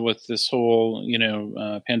landscape now with this whole,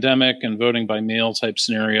 pandemic and voting by mail type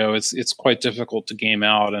scenario. It's quite difficult to game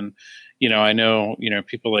out. And, I know,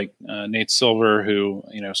 people like Nate Silver, who,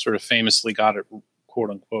 sort of famously got it, quote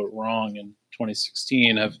unquote, wrong in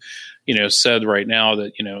 2016, have, said right now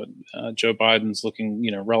that, Joe Biden's looking,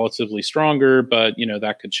 relatively stronger, but,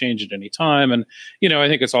 that could change at any time. And, I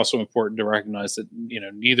think it's also important to recognize that,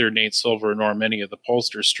 neither Nate Silver nor many of the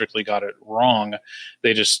pollsters strictly got it wrong.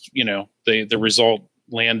 They just, the result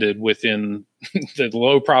landed within the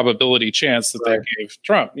low probability chance that they gave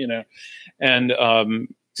Trump, and,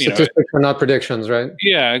 statistics are not predictions, right?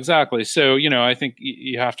 Yeah, exactly. So, I think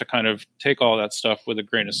you have to kind of take all that stuff with a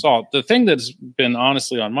grain of salt. The thing that's been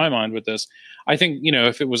honestly on my mind with this, I think,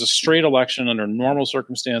 if it was a straight election under normal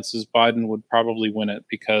circumstances, Biden would probably win it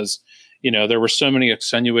because, there were so many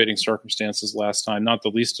extenuating circumstances last time, not the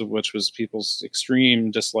least of which was people's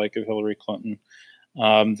extreme dislike of Hillary Clinton,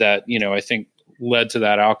 that, I think led to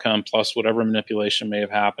that outcome, plus whatever manipulation may have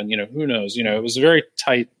happened. Who knows? It was a very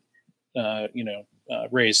tight,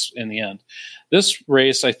 race in the end. This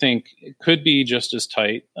race, I think, could be just as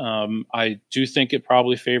tight. I do think it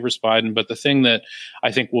probably favors Biden, but the thing that I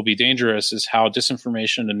think will be dangerous is how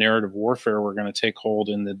disinformation and narrative warfare were going to take hold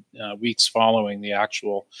in the weeks following the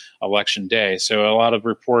actual election day. So a lot of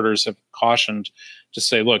reporters have cautioned to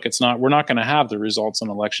say, look, we're not going to have the results on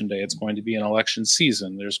election day. It's going to be an election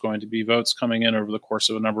season. There's going to be votes coming in over the course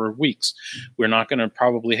of a number of weeks. We're not going to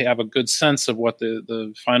probably have a good sense of what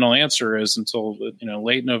the final answer is until,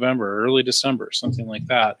 late November, early December, something like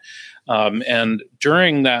that. And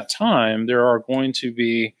during that time, there are going to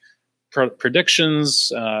be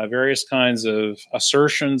predictions, various kinds of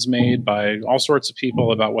assertions made by all sorts of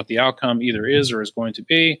people about what the outcome either is or is going to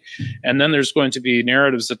be. And then there's going to be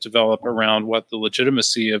narratives that develop around what the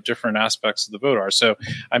legitimacy of different aspects of the vote are. So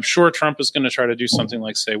I'm sure Trump is going to try to do something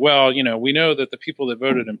like say, well, we know that the people that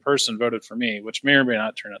voted in person voted for me, which may or may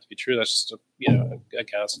not turn out to be true. That's just a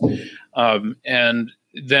guess. And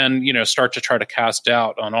then, start to try to cast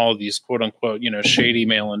doubt on all of these quote unquote, shady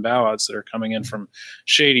mail-in ballots that are coming in from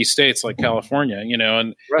shady states like California,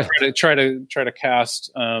 and try to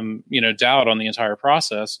cast, doubt on the entire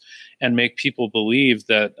process and make people believe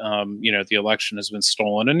that, the election has been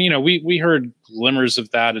stolen. And, we heard glimmers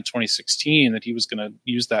of that in 2016, that he was going to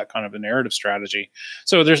use that kind of a narrative strategy.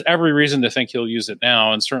 So there's every reason to think he'll use it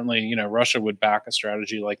now. And certainly, Russia would back a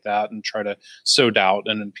strategy like that and try to sow doubt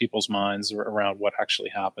in people's minds around what actually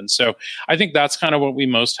happened. So I think that's kind of what we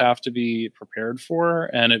most have to be prepared for.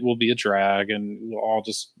 And it will be a drag, and we'll all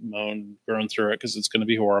just groan through it because it's going to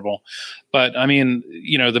be horrible. But I mean,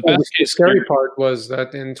 the scary part was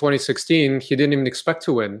that in 2016, he didn't even expect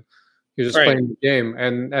to win. He was just playing the game.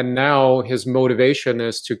 And now his motivation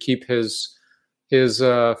is to keep his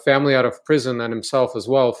family out of prison and himself as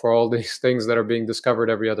well for all these things that are being discovered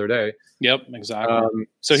every other day. Yep, exactly.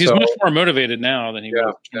 So he's much more motivated now than he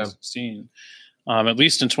was in 2016. At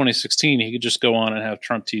least in 2016, he could just go on and have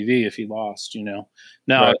Trump TV if he lost.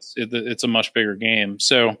 Now it's a much bigger game.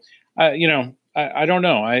 So, I don't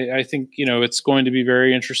know. I think it's going to be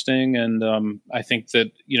very interesting, and I think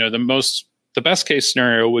that the best case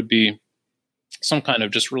scenario would be some kind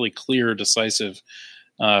of just really clear, decisive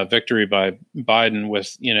victory by Biden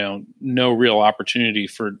with no real opportunity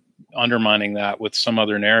for undermining that with some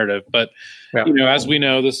other narrative. But as we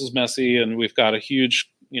know, this is messy, and we've got a huge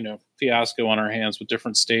fiasco on our hands with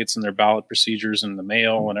different states and their ballot procedures and the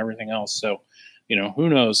mail and everything else. So who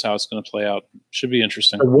knows how it's going to play out. Should be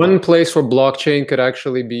interesting. One place where blockchain could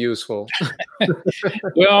actually be useful.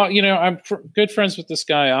 Well, I'm good friends with this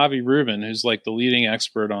guy, Avi Rubin, who's like the leading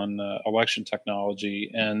expert on election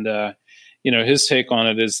technology. And, his take on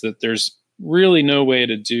it is that there's really no way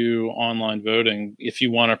to do online voting if you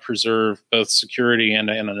want to preserve both security and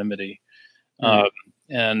anonymity. You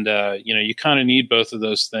kind of need both of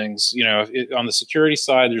those things. On the security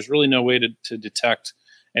side, there's really no way to detect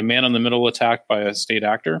a man-in-the-middle attack by a state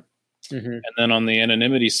actor. And then on the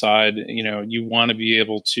anonymity side, you want to be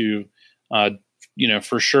able to,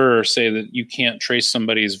 for sure say that you can't trace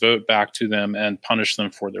somebody's vote back to them and punish them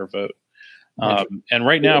for their vote. And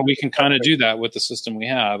right now we can kind of do that with the system we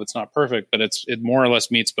have. It's not perfect, but it more or less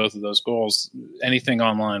meets both of those goals. Anything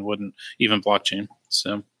online wouldn't, even blockchain.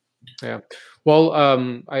 So, yeah. Well,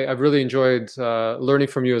 I've really enjoyed learning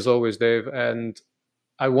from you as always, Dave. And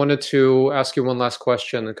I wanted to ask you one last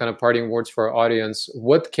question and kind of parting words for our audience.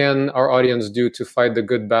 What can our audience do to fight the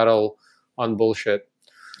good battle on bullshit?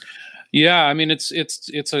 Yeah, I mean, it's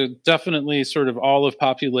a definitely sort of all of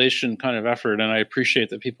population kind of effort, and I appreciate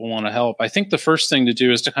that people want to help. I think the first thing to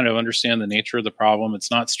do is to kind of understand the nature of the problem.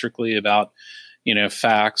 It's not strictly about,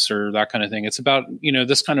 facts or that kind of thing. It's about,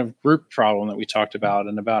 this kind of group problem that we talked about,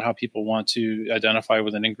 and about how people want to identify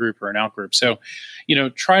with an in-group or an out-group. So,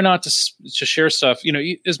 try not to share stuff,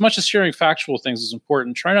 as much as sharing factual things is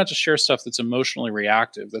important, try not to share stuff that's emotionally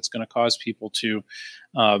reactive, that's going to cause people to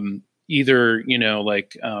either,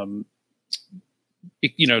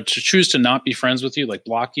 to choose to not be friends with you, like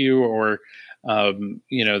block you, or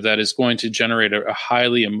that is going to generate a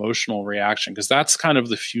highly emotional reaction, because that's kind of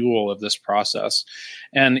the fuel of this process.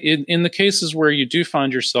 And in the cases where you do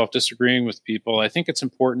find yourself disagreeing with people, I think it's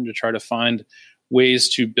important to try to find ways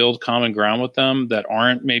to build common ground with them that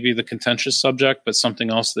aren't maybe the contentious subject, but something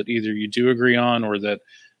else that either you do agree on, or that,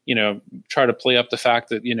 try to play up the fact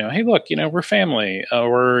that, hey, look, we're family,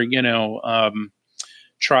 or,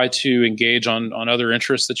 try to engage on other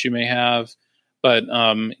interests that you may have. But,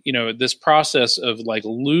 this process of like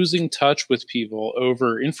losing touch with people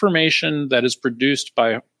over information that is produced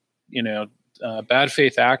by, bad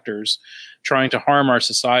faith actors trying to harm our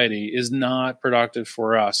society is not productive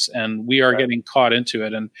for us. And we are getting caught into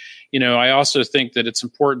it. And, I also think that it's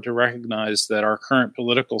important to recognize that our current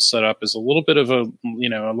political setup is a little bit of a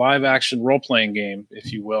live action role playing game,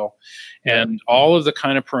 if you will. And all of the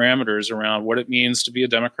kind of parameters around what it means to be a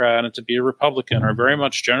Democrat and to be a Republican are very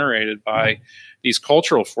much generated by these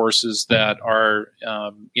cultural forces that are,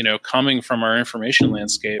 coming from our information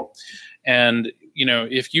landscape. And,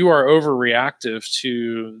 if you are overreactive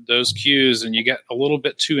to those cues and you get a little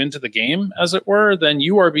bit too into the game, as it were, then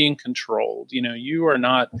you are being controlled. You are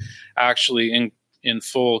not actually in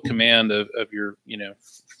full command of your,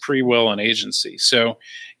 free will and agency. So,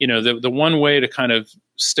 the one way to kind of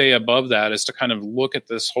stay above that is to kind of look at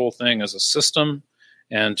this whole thing as a system,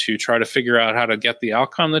 and to try to figure out how to get the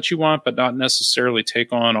outcome that you want, but not necessarily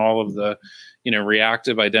take on all of the,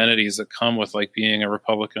 reactive identities that come with like being a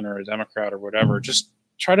Republican or a Democrat or whatever. Just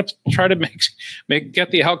try to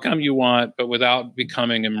get the outcome you want, but without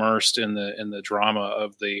becoming immersed in the drama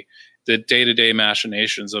of the day-to-day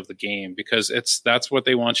machinations of the game, because that's what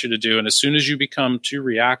they want you to do. And as soon as you become too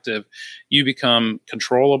reactive, you become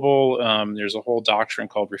controllable. There's a whole doctrine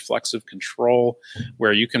called reflexive control,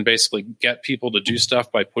 where you can basically get people to do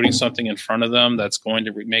stuff by putting something in front of them that's going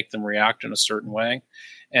to make them react in a certain way.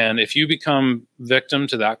 And if you become victim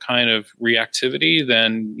to that kind of reactivity,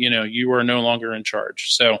 then you are no longer in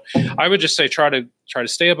charge. So I would just say try to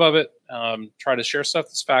stay above it. Try to share stuff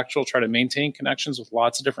that's factual. Try to maintain connections with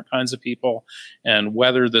lots of different kinds of people, and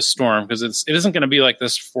weather this storm, because it isn't going to be like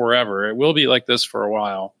this forever. It will be like this for a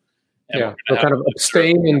while. So kind of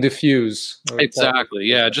abstain and diffuse. Exactly.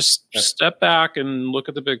 Yeah. Just step back and look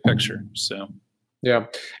at the big picture. So. Yeah.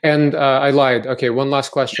 And I lied. Okay. One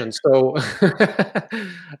last question. So,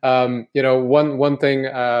 one thing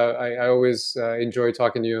I always enjoy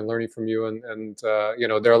talking to you and learning from you. And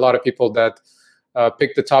there are a lot of people that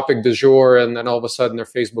pick the topic du jour, and then all of a sudden they're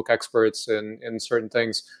Facebook experts in certain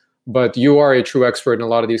things. But you are a true expert in a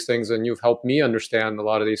lot of these things, and you've helped me understand a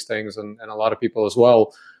lot of these things, and a lot of people as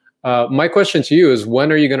well. My question to you is,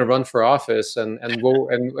 when are you going to run for office, and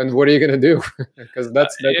what are you going to do? Because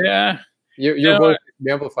that's your voice can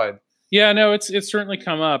be amplified. Yeah, no, it's certainly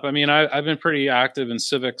come up. I mean, I've been pretty active in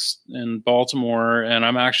civics in Baltimore, and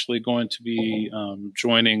I'm actually going to be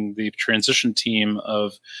joining the transition team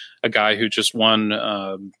of a guy who just won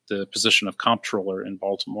the position of comptroller in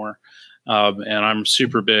Baltimore. And I'm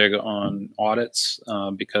super big on audits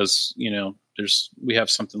because, we have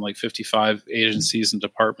something like 55 agencies and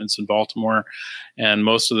departments in Baltimore, and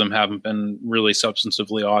most of them haven't been really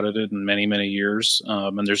substantively audited in many, many years.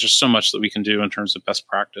 And there's just so much that we can do in terms of best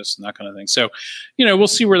practice and that kind of thing. So, we'll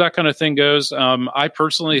see where that kind of thing goes. I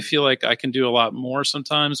personally feel like I can do a lot more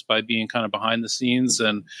sometimes by being kind of behind the scenes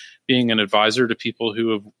and being an advisor to people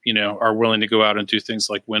who have, are willing to go out and do things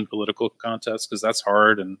like win political contests, because that's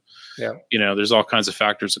hard. And, there's all kinds of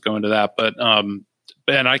factors that go into that. But,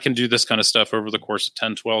 and I can do this kind of stuff over the course of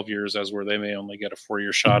 10, 12 years, as where they may only get a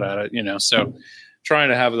 4-year shot at it, so trying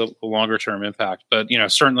to have a longer term impact. But,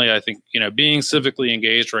 certainly I think, being civically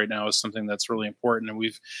engaged right now is something that's really important. And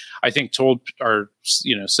we've, I think, told our,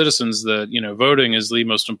 citizens that, voting is the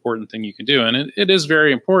most important thing you can do. And it is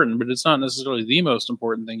very important, but it's not necessarily the most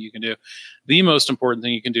important thing you can do. The most important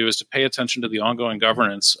thing you can do is to pay attention to the ongoing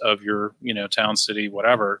governance of your, town, city,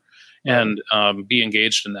 whatever, and be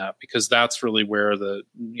engaged in that, because that's really where the,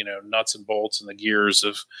 nuts and bolts and the gears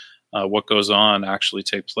of what goes on actually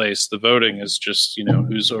take place. The voting is just,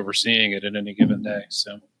 who's overseeing it at any given day.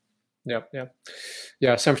 So, yeah.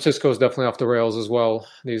 San Francisco is definitely off the rails as well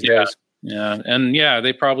these days. Yeah, and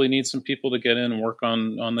they probably need some people to get in and work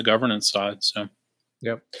on the governance side. So,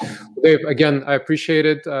 Dave, again, I appreciate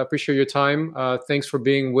it. I appreciate your time. Thanks for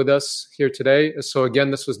being with us here today. So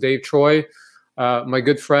again, this was Dave Troy, my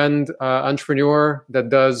good friend, entrepreneur that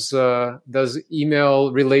does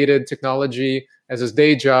email related technology as his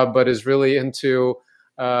day job, but is really into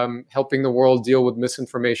helping the world deal with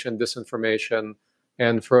misinformation, disinformation,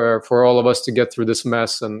 and for all of us to get through this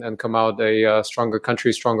mess and come out a stronger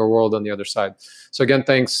country, stronger world on the other side. So again,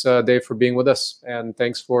 thanks, Dave, for being with us, and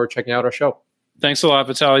thanks for checking out our show. Thanks a lot,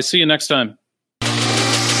 Vitaly. See you next time.